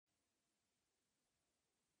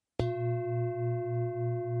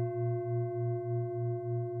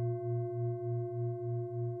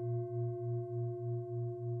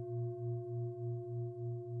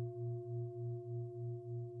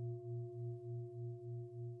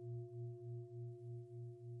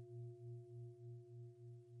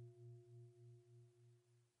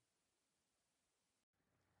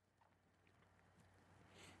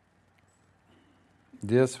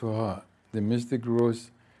Dear Swaha, the mystic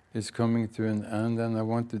rose is coming to an end and I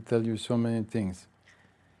want to tell you so many things.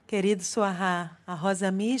 Querido Swaha, a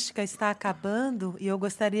rosa mística está acabando e eu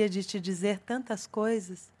gostaria de te dizer tantas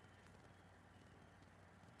coisas.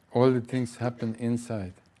 All the things happen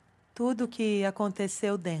inside. Tudo que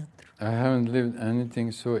aconteceu dentro. I haven't lived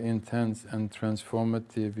anything so intense and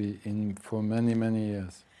transformative for many, many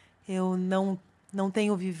years. Eu não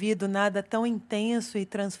tenho vivido nada tão intenso e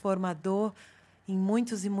transformador em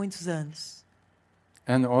muitos e muitos anos.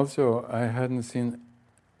 And also, I hadn't seen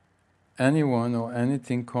anyone or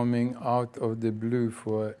anything coming out of the blue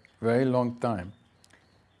for a very long time.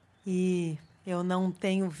 E eu não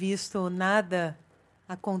tenho visto nada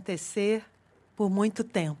acontecer por muito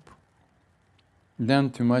tempo. Then,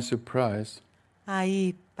 to my surprise,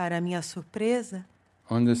 Aí, para minha surpresa,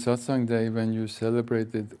 on the satsang day when you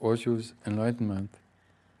celebrated Osho's enlightenment,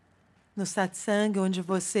 no satsang onde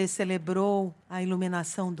você celebrou a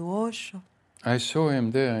iluminação do Osho, I saw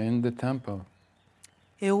him there in the temple.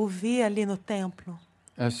 eu o vi ali no templo.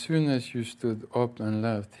 As soon as you stood up and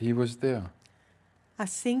left, he was there,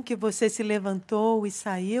 Assim que você se levantou e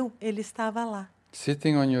saiu, ele estava lá,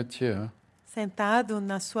 sitting on your chair, sentado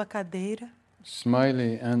na sua cadeira,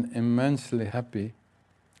 smiling and immensely happy,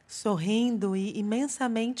 sorrindo e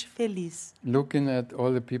imensamente feliz, looking at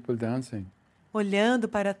all the people dancing. olhando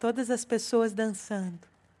para todas as pessoas dançando.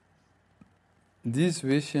 These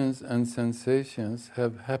visions and sensations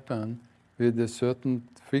have happened with a certain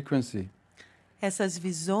frequency. Essas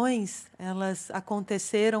visões, elas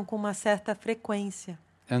aconteceram com uma certa frequência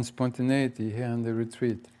And spontaneity here in the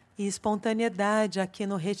retreat. e espontaneidade aqui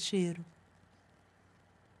no retiro.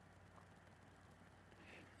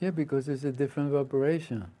 Yeah, because it's a different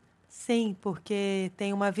vibration. Sim, porque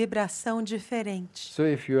tem uma vibração diferente. So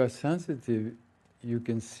if you are sensitive, you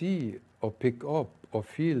can see or pick up or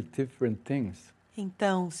feel different things.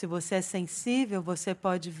 Então, se você é sensível, você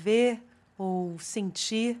pode ver ou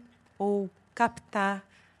sentir ou captar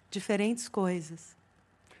diferentes coisas.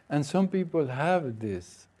 And some people have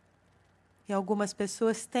this. E algumas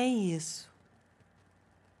pessoas têm isso.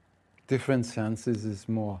 Different senses is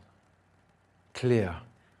more clear.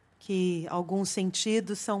 Que alguns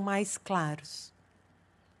sentidos são mais claros.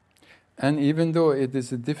 And even though it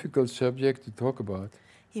is a difficult subject to talk about,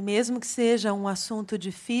 E mesmo que seja um assunto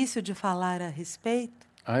difícil de falar a respeito,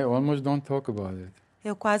 I almost don't talk about it.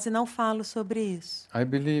 eu quase não falo sobre isso. I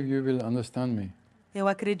believe you will understand me. Eu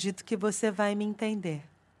acredito que você vai me entender.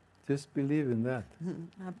 Just believe in that.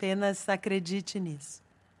 Apenas acredite nisso.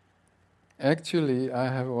 Actually, I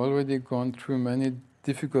have already gone through many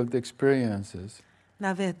difficult experiences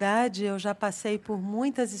Na verdade, eu já passei por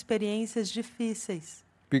muitas experiências difíceis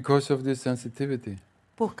because of this sensitivity.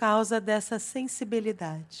 por causa dessa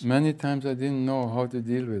sensibilidade. Many times I didn't know how to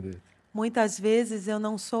deal with it. Muitas vezes eu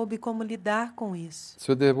não soube como lidar com isso.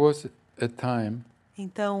 So there was a time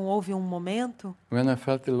Então, houve um momento when I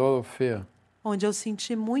felt a lot of fear. onde eu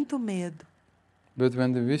senti muito medo. But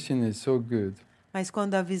when the vision is so good, Mas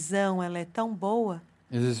quando a visão ela é tão boa,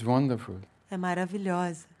 it is wonderful. é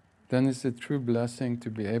maravilhosa. Then it's a true blessing to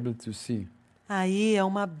be able to see. Aí é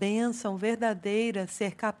uma bênção verdadeira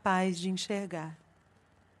ser capaz de enxergar.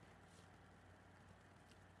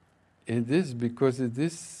 It is because it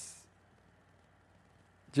is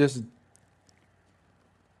just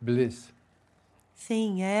bliss.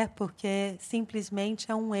 Sim, é porque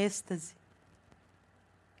simplesmente é um êxtase.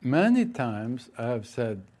 Many times I have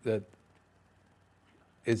said that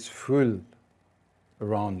it's full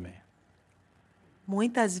around me.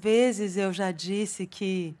 Muitas vezes eu já disse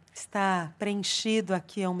que está preenchido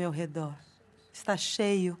aqui ao meu redor. Está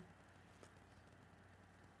cheio.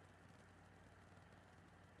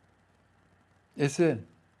 It's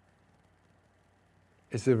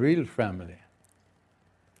a real family.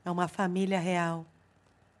 É uma família real.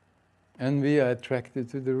 And we are attracted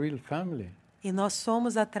to the real family, E nós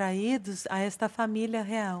somos atraídos a esta família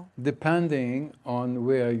real, depending on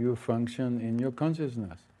where you function in your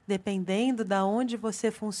consciousness. dependendo da onde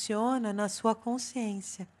você funciona na sua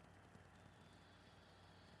consciência.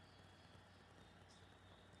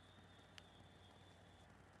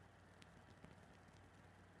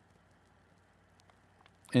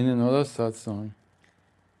 In another satsang,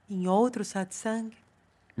 Em outro satsang,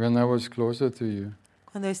 when I was closer to you,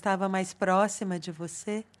 quando eu estava mais próxima de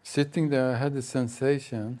você, sitting there, I had the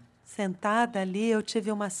sensation sentada ali, eu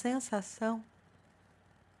tive uma sensação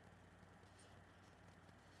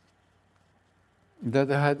that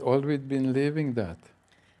I had already been living that.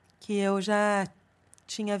 que eu já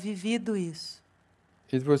tinha vivido isso.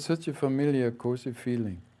 It was such a familiar, cozy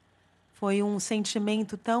feeling. Foi um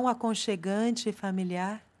sentimento tão aconchegante e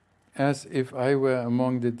familiar. as if I were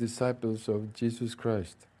among the disciples of Jesus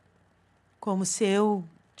Christ. Como se eu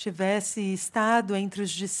tivesse estado entre os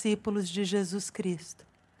discípulos de Jesus Cristo,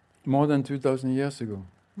 More than 2,000 years ago,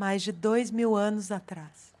 mais de 2000 anos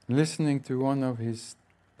atrás, listening to one of his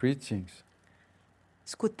preachings.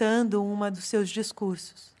 escutando uma dos seus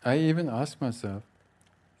discursos. I even asked myself,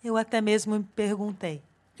 Eu até mesmo me perguntei,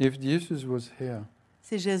 if Jesus was here,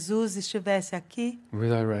 se Jesus estivesse aqui,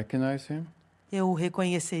 will I recognize him? eu o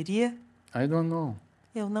reconheceria? I don't know.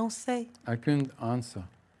 Eu não sei. I couldn't answer.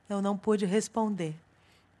 Eu não pude responder.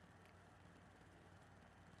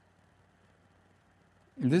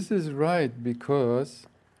 This is right because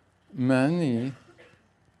many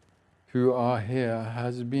who are here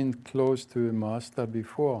has been close to a master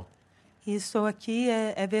before. Isso aqui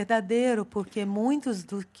é verdadeiro, porque muitos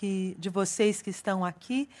de vocês que estão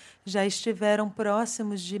aqui já estiveram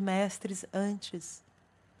próximos de mestres antes.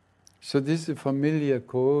 So this familiar,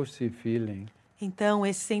 cozy feeling, Então,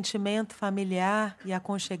 esse sentimento familiar e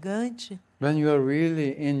aconchegante, when you are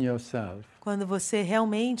really in yourself, quando você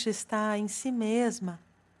realmente está em si mesma,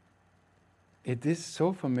 it is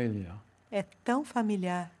so familiar é tão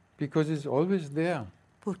familiar, because it's always there.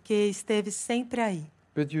 porque esteve sempre aí.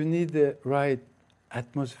 But you need the right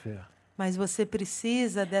atmosphere. Mas você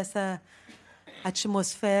precisa dessa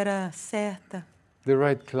atmosfera certa, The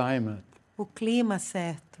right climate. o clima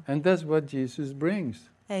certo. And that's what Jesus brings.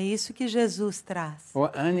 É isso que Jesus traz,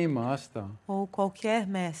 Or any master. ou qualquer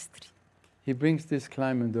mestre. He brings this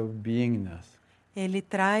climate of beingness. Ele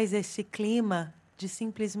traz esse clima de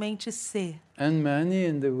simplesmente ser. And many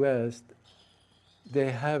in the West, they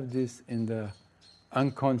have this in the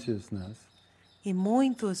unconsciousness. E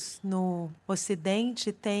muitos no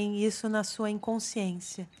Ocidente têm isso na sua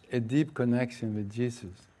inconsciência. A deep connection with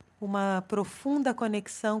Jesus. Uma profunda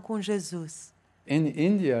conexão com Jesus. In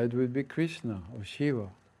India, it would be Krishna or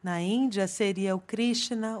Shiva. Na Índia seria o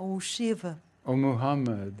Krishna ou o Shiva, Or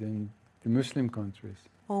Muhammad in the Muslim countries.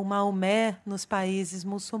 ou Maomé nos países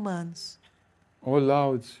muçulmanos, Or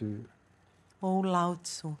Lao Tzu. ou Lao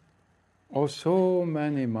Tzu, Or so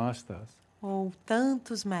many masters. ou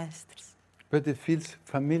tantos mestres. But it feels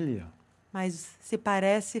familiar. Mas se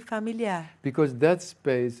parece familiar, Because that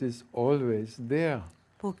space is always there.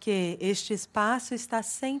 porque este espaço está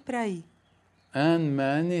sempre aí. And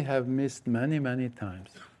many have missed many, many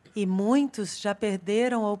times. E muitos já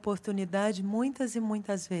perderam a oportunidade muitas e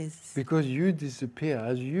muitas vezes. Because you disappear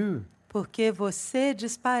as you. Porque você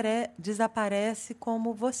desaparece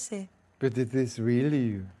como você. But it is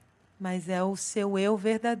really you. Mas é o seu eu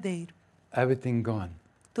verdadeiro. Everything gone.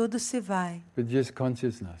 Tudo se vai. But just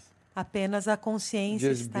consciousness. Apenas a consciência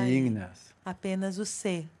Just está aí. beingness. Apenas o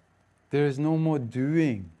ser. There is no more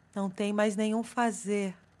doing. Não tem mais nenhum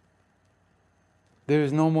fazer. There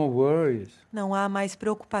is no more worries. Não há mais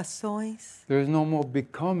preocupações There is no more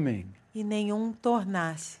becoming. e nenhum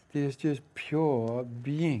tornar-se. There is just pure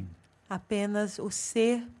being. Apenas o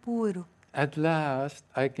ser puro. At last,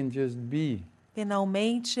 I can just be.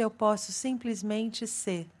 Finalmente eu posso simplesmente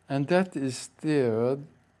ser. And that is stirred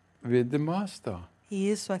with the master. E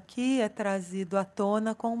isso aqui é trazido à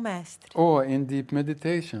tona com o mestre. Or in deep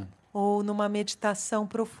meditation, Ou numa meditação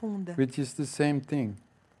profunda, which is the same thing.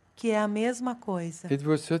 que é a mesma coisa. It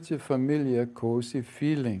was such a familiar, cozy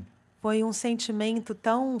feeling. Foi um sentimento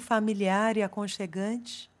tão familiar e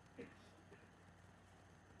aconchegante.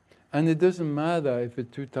 And it doesn't matter if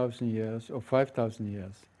it's 2,000 years or 5,000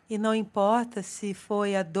 years. E não importa se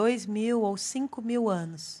foi há 2000 ou 5000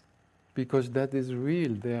 anos, Because that is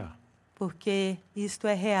real there. porque isto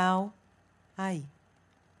é real aí.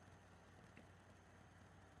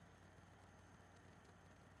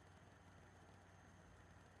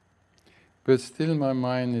 But still my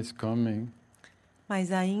mind is coming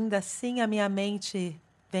Mas ainda assim a minha mente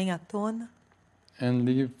vem à tona and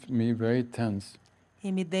leave me very tense.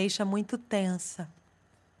 e me deixa muito tensa.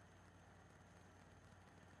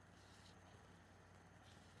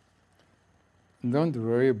 Don't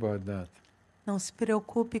worry about that. Não se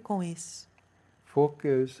preocupe com isso.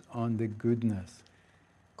 Focus on the goodness,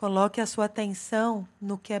 Coloque a sua atenção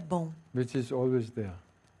no que é bom, which is always there.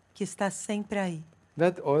 que está sempre aí.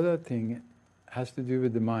 That other thing has to do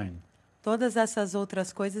with the mind. Todas essas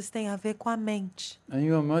outras coisas têm a ver com a mente. And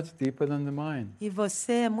you are much deeper than the mind. E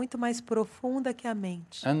você é muito mais profunda que a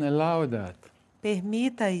mente. And allow that.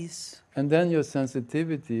 Permita isso. And then your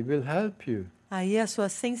sensitivity will help you Aí a sua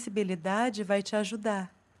sensibilidade vai te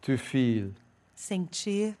ajudar. to feel,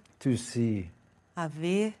 Sentir, to see, a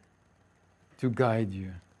ver to guide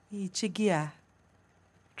you. e te guiar.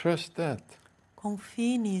 Trust that.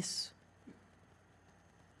 Confie nisso.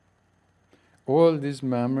 all these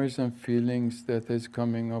memories and feelings that is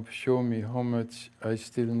coming up show me how much I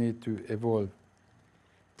still need to evolve.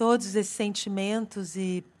 Todos esses sentimentos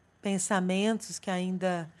e pensamentos que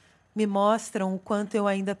ainda me mostram o quanto eu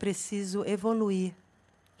ainda preciso evoluir.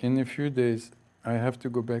 In a few days, I have to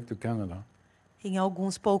go back to Canada. Em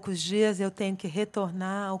alguns poucos dias eu tenho que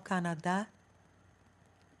retornar ao Canadá,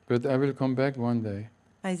 But I will come back one day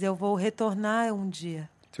mas eu vou retornar um dia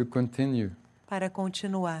to continue. para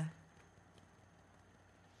continuar.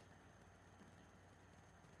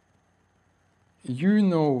 You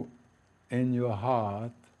know in your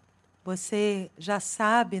heart Você já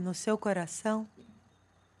sabe no seu coração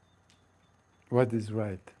what is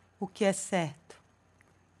right. o que é certo.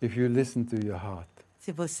 If you listen to your heart,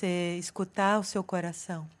 Se você escutar o seu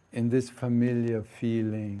coração, in this familiar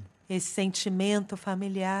feeling esse sentimento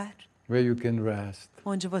familiar, where you can rest,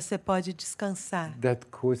 onde você pode descansar, that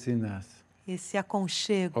coziness esse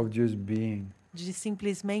aconchego of just being. de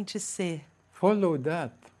simplesmente ser. Follow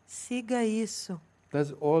that. Siga isso.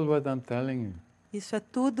 That's all what I'm telling you. Isso é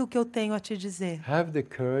tudo o que eu tenho a te dizer. Have the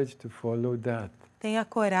courage to follow that. Tenha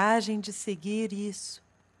coragem de seguir isso.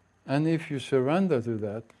 And if you surrender to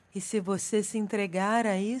that, E se você se entregar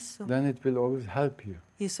a isso, then it will always help you.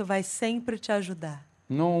 isso vai sempre te ajudar.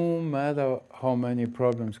 No matter how many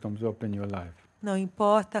problems comes up in your life. Não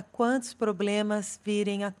importa quantos problemas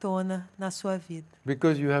virem à tona na sua vida.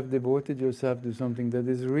 Because you have devoted yourself to something that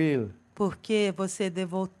is real. Porque você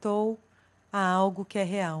devotou a algo que é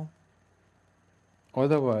real.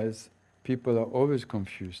 Otherwise, people are always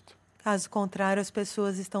confused. Caso contrário, as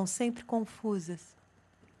pessoas estão sempre confusas.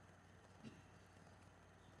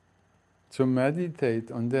 So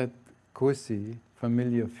meditate on that cozy,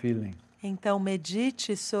 familiar feeling. Então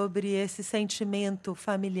medite sobre esse sentimento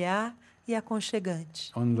familiar e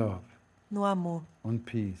aconchegante. On love, No amor, on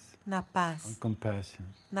peace, na on paz, compassion.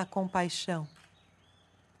 na compaixão.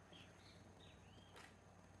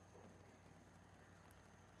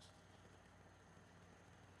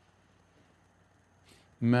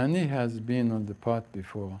 Many has been on the path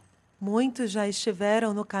before. Muitos já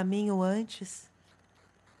estiveram no caminho antes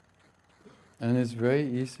And it's very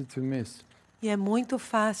easy to miss. e é muito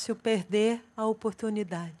fácil perder a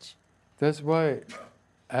oportunidade. That's why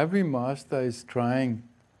every master is trying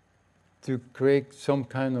to create some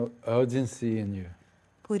kind of urgency in you.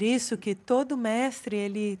 Por isso que todo mestre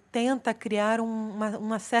ele tenta criar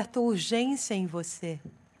uma certa urgência em você,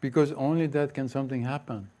 Because only that can something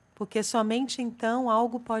happen. porque somente então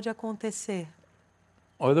algo pode acontecer.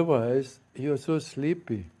 Otherwise, you're so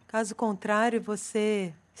sleepy. Caso contrário,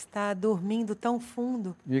 você está dormindo tão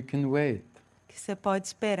fundo You can wait. que você pode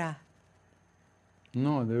esperar.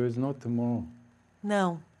 No, there is no tomorrow.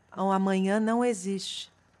 Não, o amanhã não existe.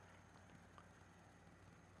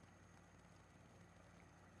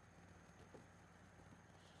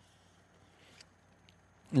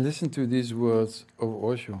 Listen to these words of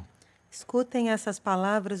Osho. Escutem essas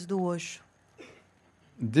palavras do Osho.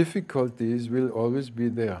 Difficulties will always be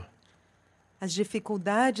there. As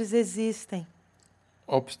dificuldades existem,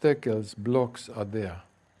 Obstacles, blocks are there.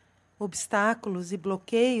 obstáculos e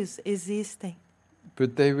bloqueios existem,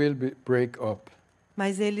 But they will break up.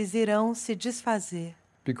 mas eles irão se desfazer,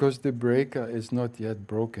 Because the breaker is not yet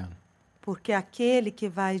broken. porque aquele que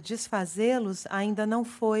vai desfazê-los ainda não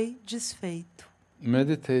foi desfeito.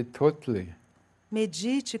 Meditate totally,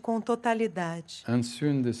 Medite com totalidade, and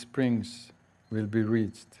soon the springs will be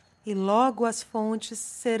reached. e logo as fontes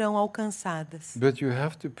serão alcançadas. But you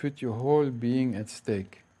have to put your whole being at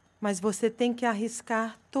stake. Mas você tem que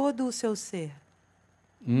arriscar todo o seu ser.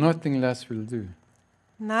 Nothing less will do.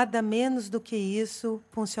 Nada menos do que isso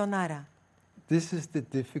funcionará. This is the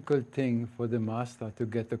difficult thing for the master to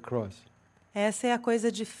get across. Essa é a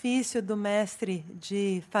coisa difícil do mestre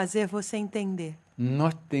de fazer você entender.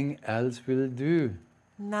 Nothing else will do.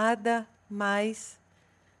 Nada mais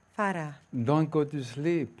fará. Don't go to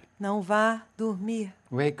sleep. Não vá dormir.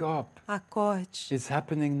 Wake up. Acorde. It's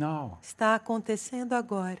happening now. Está acontecendo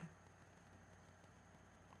agora.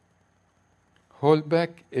 Hold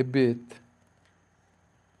back a bit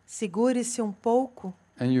Segure-se um pouco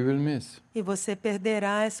and you will miss e você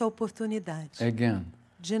perderá essa oportunidade. again.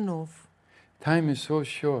 De novo. Time is so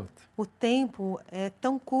short. O tempo é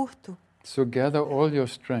tão curto. So gather all your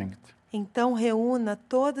strength Então reúna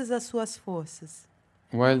todas as suas forças,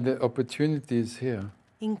 while the opportunity is here.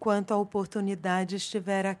 enquanto a oportunidade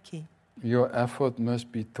estiver aqui. Your effort must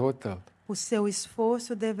be total. O seu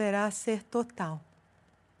esforço deverá ser total.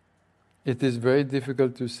 It is very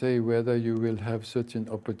difficult to say whether you will have such an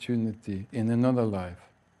opportunity in another life.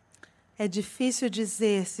 É difícil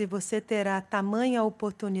dizer se você terá tamanha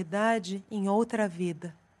oportunidade em outra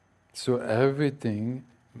vida. So everything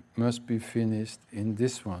must be finished in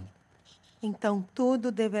this one. Então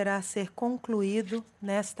tudo deverá ser concluído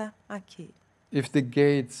nesta aqui. If the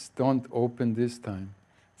gates don't open this time,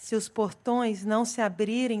 Se os portões não se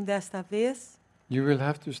abrirem desta vez, you will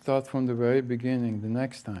have to start from the very beginning the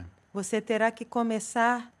next time. você terá que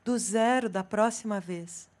começar do zero da próxima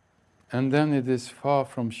vez. And then it is far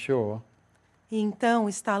from sure E então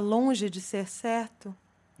está longe de ser certo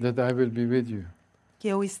that I will be with you. que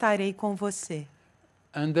eu estarei com você.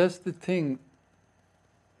 And that's the thing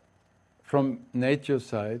from nature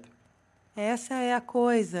side. Essa é a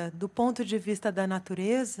coisa, do ponto de vista da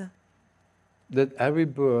natureza, That every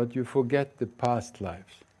birth you forget the past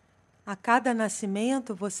lives. a cada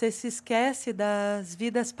nascimento você se esquece das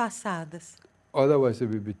vidas passadas. Otherwise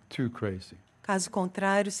it will be too crazy. Caso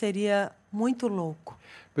contrário, seria muito louco.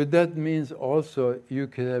 But that means also you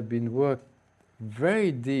could have been worked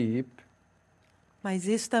very deep Mas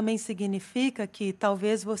isso também significa que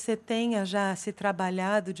talvez você tenha já se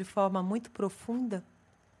trabalhado de forma muito profunda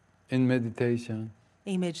in meditation,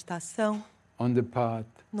 em meditação, on the path,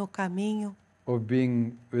 no caminho, or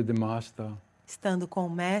being with the master. estando com o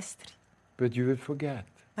mestre, But you will forget.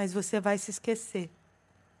 mas você vai se esquecer.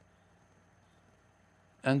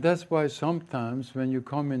 And that's why sometimes when you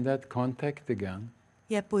come in that contact again,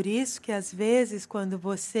 E é por isso que às vezes quando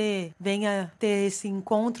você vem a ter esse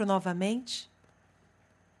encontro novamente,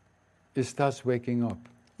 it starts waking up.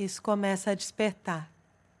 isso começa a despertar.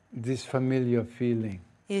 This familiar feeling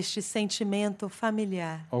Este sentimento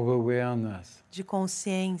familiar, of awareness, de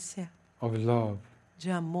consciência, of love,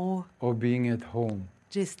 de amor, of being at home,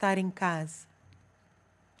 de estar em casa,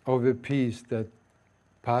 of a peace that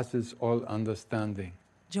passes all understanding.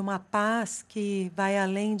 de uma paz que vai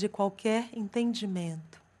além de qualquer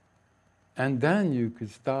entendimento. And then you could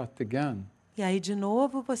start again. E aí, de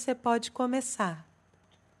novo, você pode começar.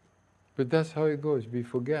 But that's how it goes, we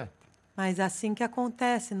forget. Mas assim que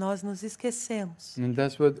acontece, nós nos esquecemos. And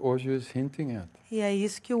that's what Osho is hinting at. E é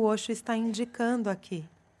isso que o Osho está indicando aqui.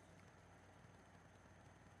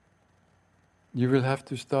 You will have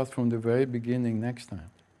to start from the very beginning next time.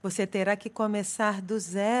 Você terá que começar do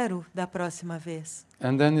zero da próxima vez.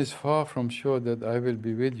 And then it's far from sure that I will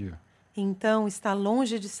be with you. Então, está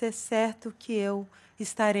longe de ser certo que eu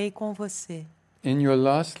estarei com você. In your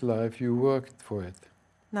last life, you worked for it,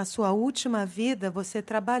 Na sua última vida, você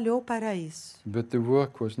trabalhou para isso. but the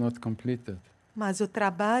work was not completed. Mas o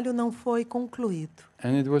trabalho não foi concluído.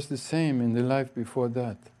 And it was the same in the life before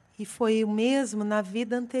that. E foi o mesmo na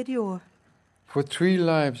vida anterior. For 3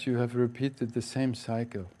 lives, you have repeated the same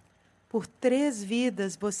cycle, Por 3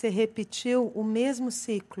 vidas, você repetiu o mesmo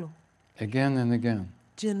ciclo. again and again.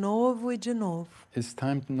 De novo e de novo. It's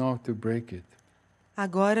time now to break it.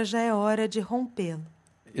 Agora já é hora de rompê-lo.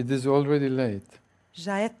 It is already late.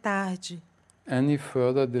 Já é tarde. Any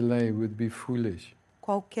further delay would be foolish.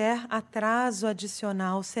 Qualquer atraso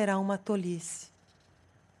adicional será uma tolice.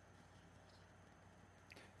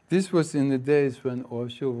 This was in the days when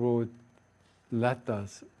Osho wrote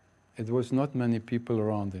letters. It was not many people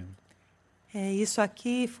around him. Isso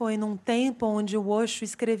aqui foi num tempo onde o Osho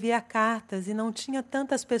escrevia cartas e não tinha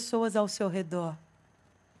tantas pessoas ao seu redor.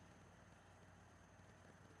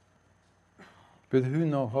 But who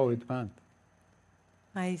knows how it went?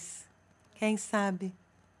 Mas quem sabe?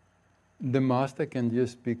 The master can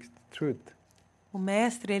just speak the truth O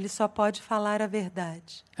mestre, ele só pode falar a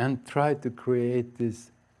verdade and try to create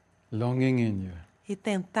this longing in you e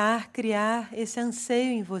tentar criar esse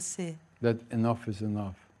anseio em você, that enough is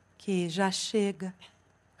enough. que já chega,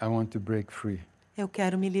 I want to break free. eu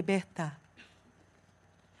quero me libertar.